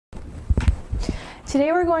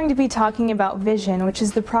Today we're going to be talking about vision, which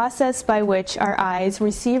is the process by which our eyes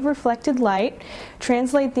receive reflected light,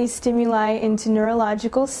 translate these stimuli into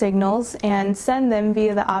neurological signals, and send them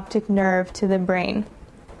via the optic nerve to the brain.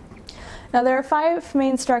 Now there are 5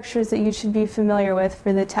 main structures that you should be familiar with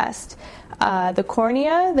for the test. The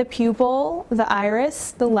cornea, the pupil, the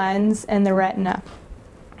iris, the lens, and the retina.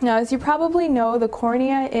 Now, as you probably know, the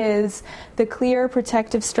cornea is the clear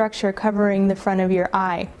protective structure covering the front of your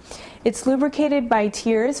eye. It's lubricated by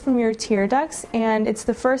tears from your tear ducts, and it's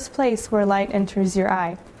the first place where light enters your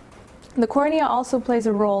eye. The cornea also plays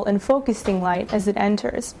a role in focusing light as it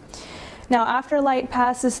enters. Now, after light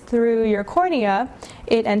passes through your cornea,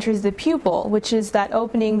 it enters the pupil, which is that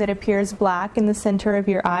opening that appears black in the center of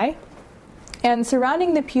your eye. And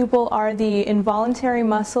surrounding the pupil are the involuntary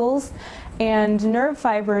muscles and nerve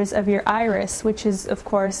fibers of your iris, which is, of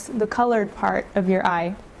course, the colored part of your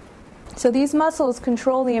eye. So these muscles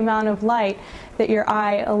control the amount of light that your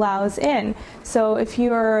eye allows in. So if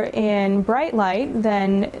you're in bright light,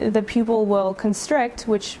 then the pupil will constrict,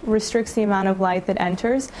 which restricts the amount of light that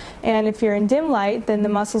enters. And if you're in dim light, then the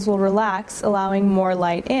muscles will relax, allowing more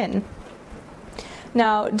light in.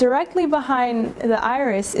 Now, directly behind the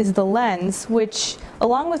iris is the lens, which,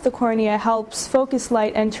 along with the cornea, helps focus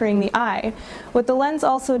light entering the eye. What the lens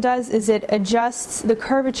also does is it adjusts the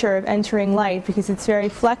curvature of entering light because it's very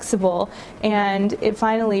flexible, and it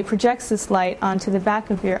finally projects this light onto the back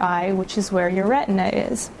of your eye, which is where your retina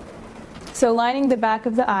is. So lining the back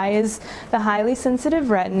of the eye is the highly sensitive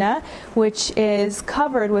retina, which is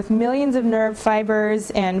covered with millions of nerve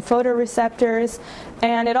fibers and photoreceptors,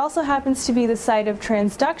 and it also happens to be the site of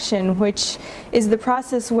transduction, which is the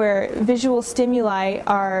process where visual stimuli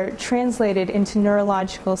are translated into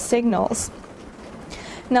neurological signals.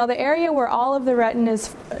 Now, the area where all of the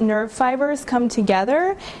retina's nerve fibers come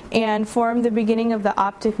together and form the beginning of the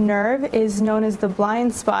optic nerve is known as the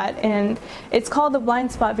blind spot, and it's called the blind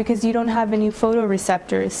spot because you don't have any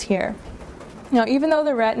photoreceptors here. Now, even though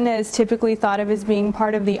the retina is typically thought of as being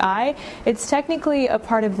part of the eye, it's technically a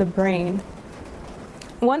part of the brain.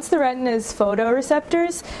 Once the retina's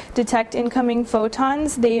photoreceptors detect incoming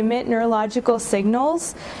photons, they emit neurological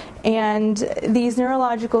signals, and these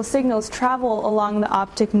neurological signals travel along the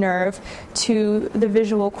optic nerve to the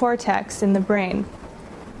visual cortex in the brain.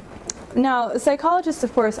 Now, psychologists,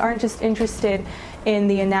 of course, aren't just interested in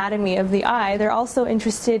the anatomy of the eye, they're also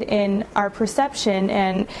interested in our perception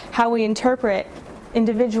and how we interpret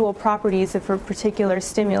individual properties of a particular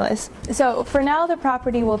stimulus. So for now, the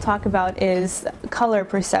property we'll talk about is color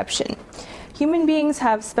perception. Human beings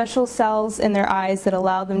have special cells in their eyes that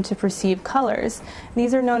allow them to perceive colors.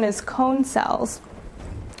 These are known as cone cells.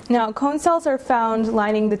 Now, cone cells are found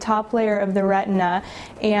lining the top layer of the retina,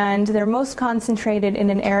 and they're most concentrated in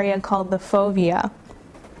an area called the fovea.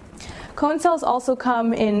 Cone cells also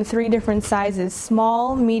come in 3 different sizes: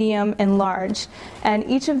 small, medium, and large. And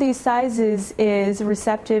each of these sizes is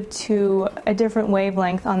receptive to a different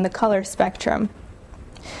wavelength on the color spectrum.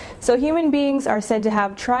 So human beings are said to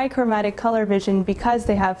have trichromatic color vision because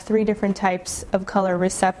they have 3 different types of color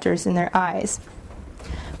receptors in their eyes.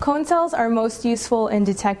 Cone cells are most useful in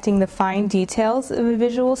detecting the fine details of a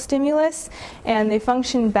visual stimulus, and they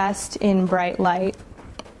function best in bright light.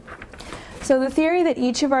 So the theory that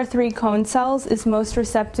each of our 3 cone cells is most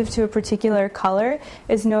receptive to a particular color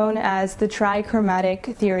is known as the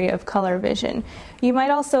trichromatic theory of color vision. You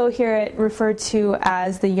might also hear it referred to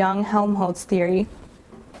as the Young-Helmholtz theory.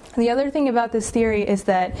 The other thing about this theory is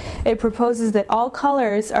that it proposes that all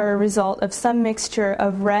colors are a result of some mixture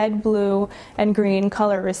of red, blue, and green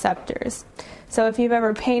color receptors. So if you've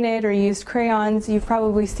ever painted or used crayons, you've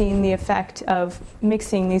probably seen the effect of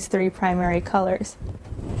mixing these 3 primary colors.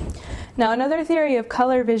 Now, another theory of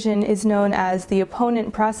color vision is known as the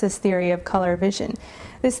opponent process theory of color vision.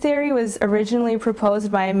 This theory was originally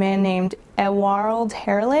proposed by a man named Ewald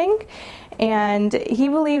Herrling, and he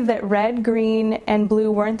believed that red, green, and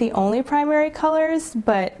blue weren't the only primary colors,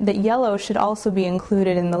 but that yellow should also be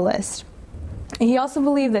included in the list. He also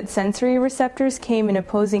believed that sensory receptors came in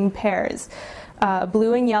opposing pairs,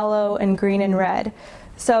 blue and yellow and green and red.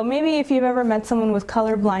 So maybe if you've ever met someone with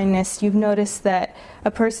color blindness, you've noticed that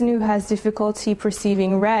a person who has difficulty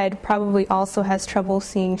perceiving red probably also has trouble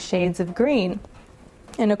seeing shades of green.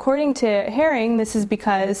 And according to Herring, this is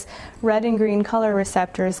because red and green color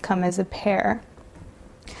receptors come as a pair.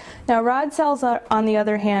 Now, rod cells, on the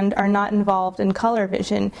other hand, are not involved in color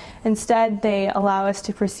vision. Instead, they allow us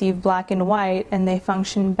to perceive black and white, and they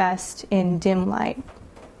function best in dim light.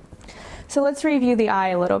 So let's review the eye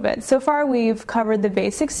a little bit. So far we've covered the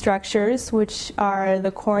basic structures, which are the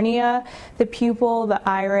cornea, the pupil, the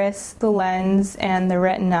iris, the lens, and the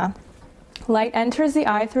retina. Light enters the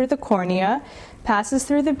eye through the cornea, passes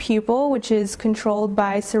through the pupil, which is controlled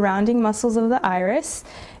by surrounding muscles of the iris.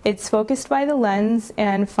 It's focused by the lens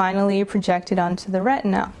and finally projected onto the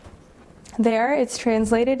retina. There, it's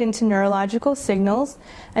translated into neurological signals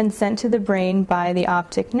and sent to the brain by the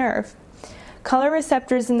optic nerve. Color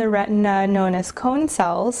receptors in the retina, known as cone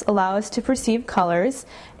cells, allow us to perceive colors,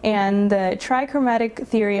 and the trichromatic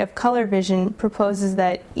theory of color vision proposes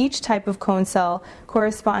that each type of cone cell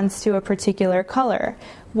corresponds to a particular color,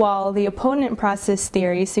 while the opponent process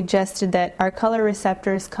theory suggested that our color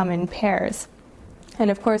receptors come in pairs.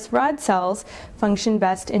 And of course, rod cells function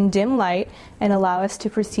best in dim light and allow us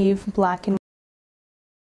to perceive black and